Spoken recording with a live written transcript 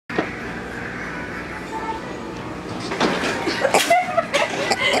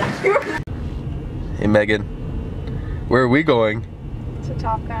Hey Megan, where are we going? To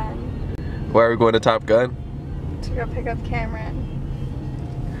Top Gun. Why are we going to Top Gun? To go pick up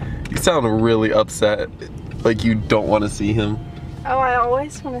Cameron. You sound really upset, like you don't want to see him. Oh, I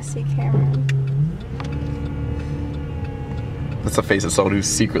always want to see Cameron. That's the face of someone who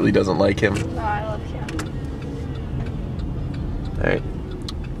secretly doesn't like him. No, I love him. Alright,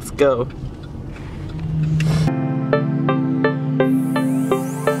 let's go.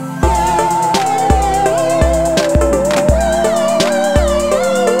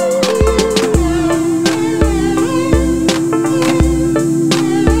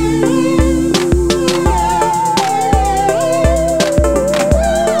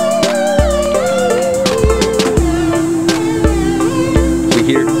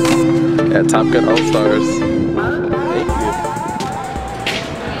 Here at Top Gun All Stars. Thank you.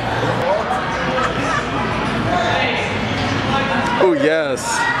 Oh yes.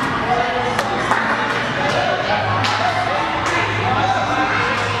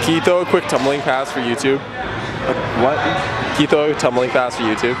 Can you throw a quick tumbling pass for YouTube? What? Can you throw a tumbling pass for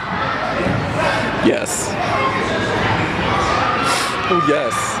YouTube? Yes. Oh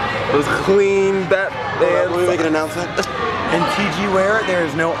yes. It was clean Batman. Will we make an announcement? In TG wear, there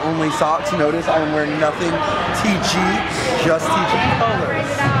is no only socks. Notice I am wearing nothing TG, just TG colors.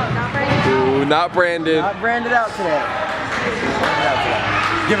 Ooh, not branded. Not branded out today.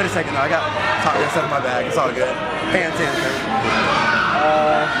 Give it a second though. I got top this up in my bag. It's all good. Hand sanitizer.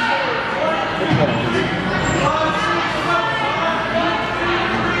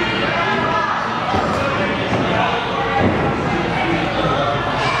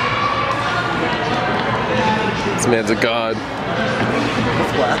 This man's a god.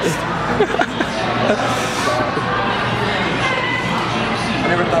 I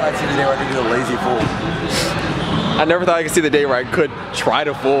never thought I'd see the day where I could do the lazy fool. I never thought I could see the day where I could try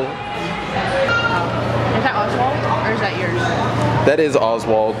to fool. Is that Oswald or is that yours? That is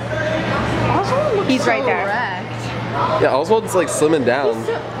Oswald. Oswald looks He's right so there. wrecked. Yeah, Oswald's like slimming down.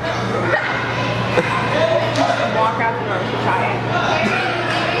 Walk out the door to try it.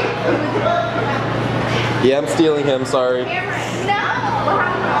 Yeah, I'm stealing him, sorry. No! What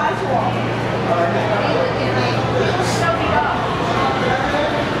happened to Oswald?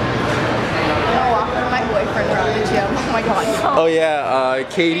 I'm walking with my boyfriend around the gym. Oh my god. Oh yeah,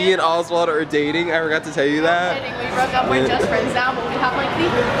 Katie and Oswald are dating. I forgot to tell you that. We broke up, we're just friends now, but we have like the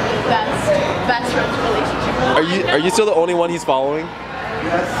best friends relationship. Are you still the only one he's following?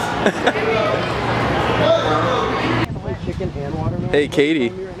 Chicken and watermelon. Hey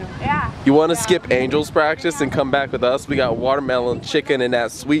Katie, Yeah. you want to skip Angels practice and come back with us? We got watermelon, chicken, and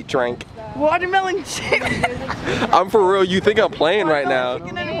that sweet drink. Watermelon chicken. I'm for real, you think I'm playing right now.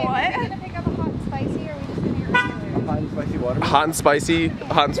 Chicken and what? Pick up a hot and spicy, or are we just gonna get regular? Hot and spicy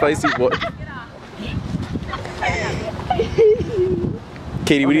watermelon. Hot and spicy what?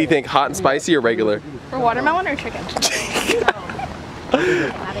 Katie, what do you think? Hot and spicy or regular? For watermelon or chicken?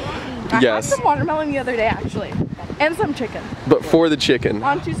 I had Yes, some watermelon the other day actually. And some chicken. but for the chicken.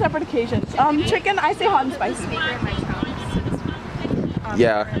 On 2 separate occasions. Chicken, I say hot and spicy.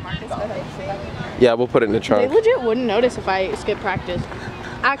 Yeah. Yeah, we'll put it in the They trunk. legit wouldn't notice if I skip practice.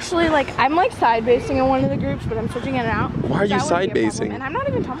 Actually, like, I'm like side basing in one of the groups, but I'm switching in and out. Why are you That wouldn't be a problem, side-basing? And I'm not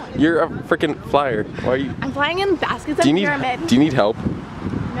even tumbling. You're a freaking flyer. Why are you? I'm flying in baskets at Do you the need? pyramid. Do you need help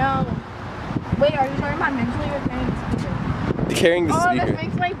No. Wait, are you talking about mentally or carrying the speaker? carrying the Oh, speaker? this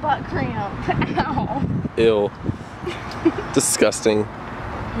makes my butt cramp. Ow. Ill. Disgusting.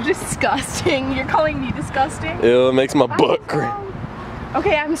 Disgusting. You're calling me disgusting? Ill. It makes my butt cramp.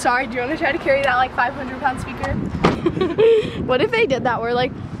 Okay, I'm sorry. Do you want to try to carry that like 500-pound speaker? What if they did that where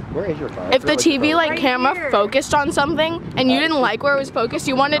like Where is your phone? if the TV like Right camera here. focused on something and you didn't like where it was focused,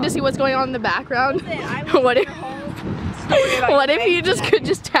 you wanted to see what's going on in the background? What if you just could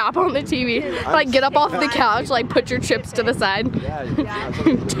just tap on the TV, like get up off the couch, like put your chips to the side,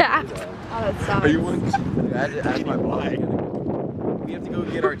 tap. Oh, that sucks. Are you one? That's my boy. We have to go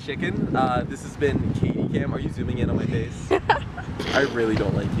get our chicken. This has been Katie Cam. Are you zooming in on my face? I really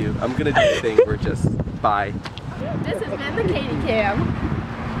don't like you. I'm gonna do the thing where just bye. This has been the Katie Cam.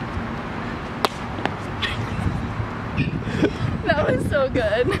 That was so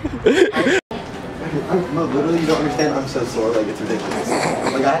good. No, literally, you don't understand. I'm so sore. Like, it's ridiculous.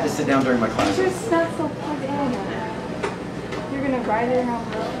 Like, I had to sit down during my class. Just that's so plugged in. You're gonna ride it around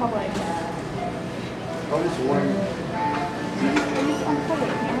the public. I'm just warm.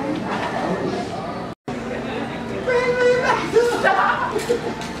 Stop!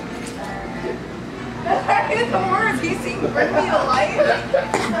 That's not even the words. He's singing Bring Me to Life.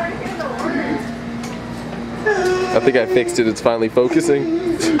 That's not even the words. I think I fixed it. It's finally focusing.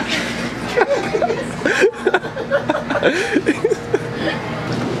 Are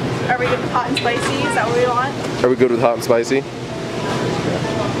we good with hot and spicy? Is that what we want? Are we good with hot and spicy?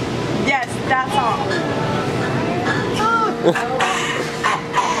 Yes, that's all.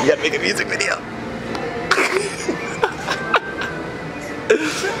 You gotta make a music video.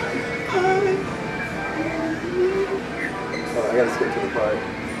 Oh, I gotta skip to the part.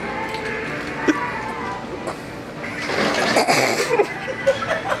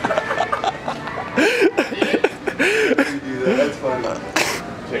 That's fun.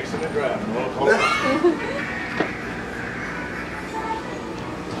 Takes in the draft.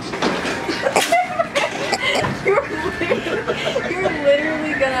 You're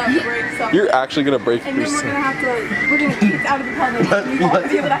literally gonna break something. You're actually gonna break And your then we're gonna get kicked out of the public. We won't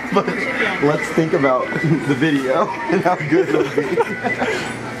be able to have to chicken. Let's think about the video and how good it'll be.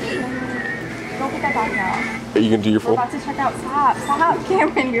 Don't put that back now. Are you gonna do your We're full? about to check out. Stop,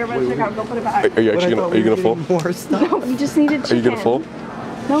 Cameron. You're about to check out. Go put it back. Are you actually gonna? Are you gonna full? More stuff. No, we just needed chicken. Are you gonna full?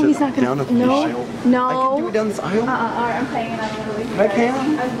 No, he's not Down gonna. the No, aisle. I can do no. it down this aisle. Alright, I'm paying and I'm literally. I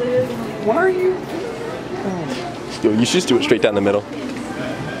can. I'm literally. Why are you? Yo, you should just do it straight down the middle.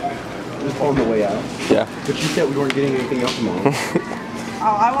 Just on the way out. Yeah. But you said we weren't getting anything else, Mom.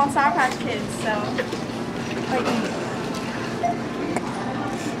 Oh, I want Sour Patch Kids, so. Like,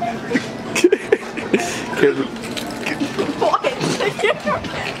 what?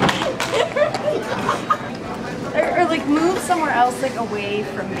 or like move somewhere else, like away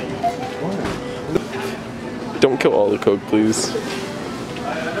from me. Don't kill all the Coke, please. I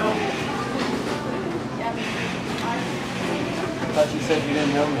thought you said you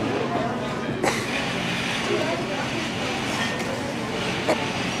didn't know me.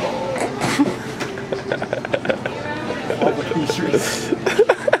 All the features.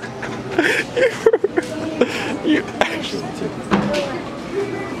 You actually did.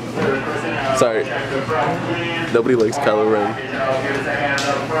 Sorry. Nobody likes Kylo Ren.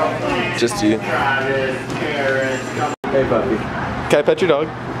 Just you. Hey, puppy. Can I pet your dog?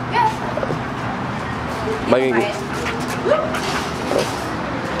 Yes. Megan,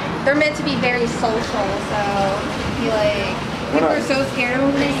 They're meant to be very social, so he like people are so scared of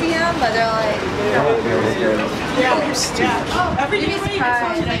them when they see him, but they're like, yeah. Oh, every day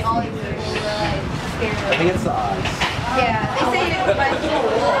surprised, like all these people are like scared of I him. think it's the eyes. Yeah, they say it's like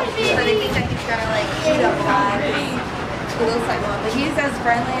wolf, so they think that he's gonna like shoot up guys. He looks like one, but he's as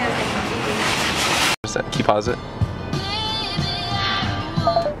friendly as they can be. can you pause it?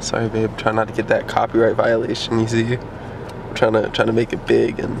 Sorry, babe. Try not to get that copyright violation. You see, I'm trying to make it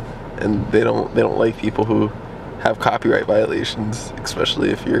big, and they don't like people who have copyright violations, especially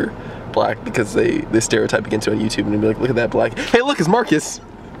if you're black, because they stereotype against you on YouTube and they be like, look at that black. Hey, look, it's Marcus.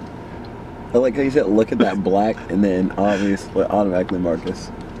 I like how you said, look at that black, and then obviously, automatically Marcus.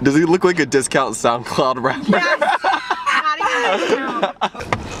 Does he look like a discount SoundCloud rapper?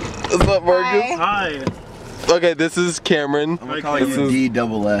 What's up, Marcus? Hi. Okay, this is Cameron. I'm gonna call This you is-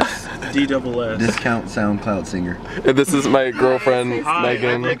 D-double-S. D-double-S. Discount SoundCloud singer. And this is my girlfriend, Hi,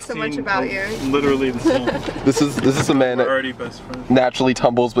 Megan. I've like so much about you. Literally the same. This is a man We're that already best friends. naturally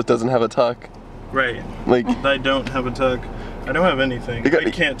tumbles but doesn't have a tuck. Right. Like, I don't have a tuck. I don't have anything. You got-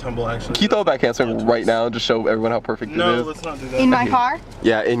 I can't tumble actually. can you throw a back handspring right now and just show everyone how perfect No, it is? let's not do that. In my car?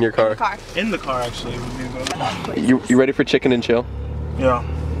 Yeah, in your car. In the car actually would be better. You ready for chicken and chill? Yeah.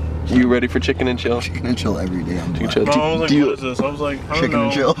 You ready for chicken and chill? Chicken and chill every day. I'm Chicken black. chill. No, I was like, do you, what is this? I was like, I don't Chicken know.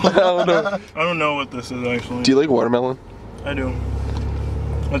 and chill. I don't know. I don't know what this is actually. Do you like watermelon? I do.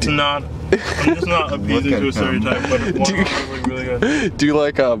 It's not. I'm just not appeasing at to a him. stereotype, but it's Do you- like really good. Do you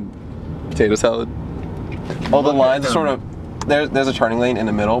like potato salad? All the lines are sort of there's a turning lane in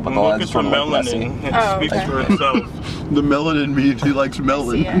the middle, but the lines Look are at the sort of like messy. melanin. It Oh, speaks okay. for itself. The melanin means he likes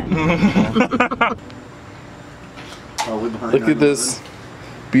melon. Look at this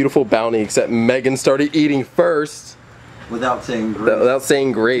beautiful bounty, except Megan started eating first Without saying grace. without saying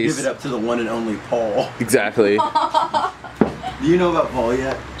Give grace. it up to the one and only Paul. Exactly. Do you know about Paul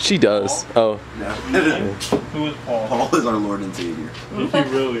yet? She does. Oh. No. Who is Paul? Paul is our Lord and Savior. Is he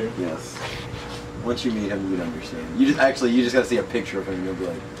really? Yes. Once you meet him, you would understand. You just gotta see a picture of him and you'll be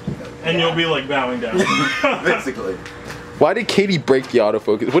like, And you'll be like bowing down. basically. Why did Katie break the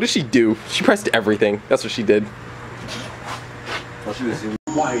autofocus? What did she do? She pressed everything. That's what she did. Well, she was assuming.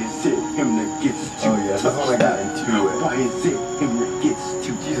 Why is it him that gets to Oh yeah, that's when I got into it. Why is it him that gets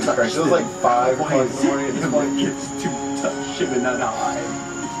to Jesus Christ, it was like 5 Why o'clock in is the it morning at this him point. that gets to touch him in an eye?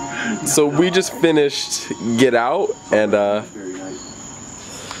 So we just finished Get Out, and Very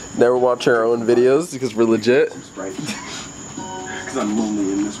nice. now we're watching our own videos because we're legit. Right? Because I'm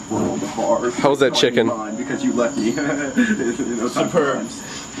lonely in this world of ours. How was that chicken? Mine because you left me. You know, Superb. sometimes.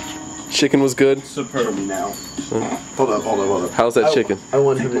 chicken was good? Superb. now. Hold up. How's that chicken? I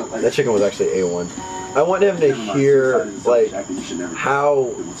want him to, that chicken was actually A1. I want him to hear like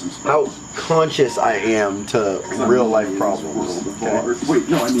how conscious I am to real life problems. Okay? Wait,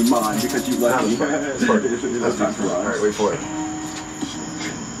 no, I mean mine because you left me. Alright, wait for it.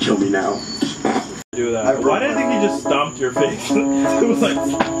 Kill me now. Do that. Why did I think he just stomped your face? It was like,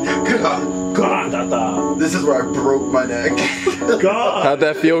 God. This is where I broke my neck. God. How'd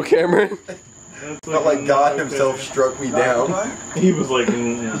that feel, Cameron? Felt like God himself struck me down. He was like,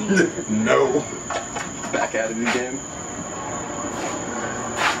 No. Back at it again.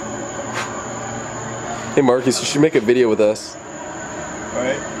 Hey Marcus, you should make a video with us.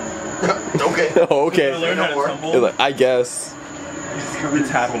 alright. Okay. Oh, okay. Learn how to tumble. You're like, I guess. It's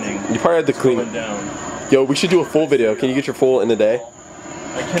happening. You probably have to It's clean. going down. Yo, we should do a full video. Can you get your full in a day?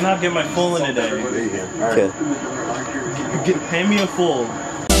 I cannot get my full in a day. Okay. Pay me a full.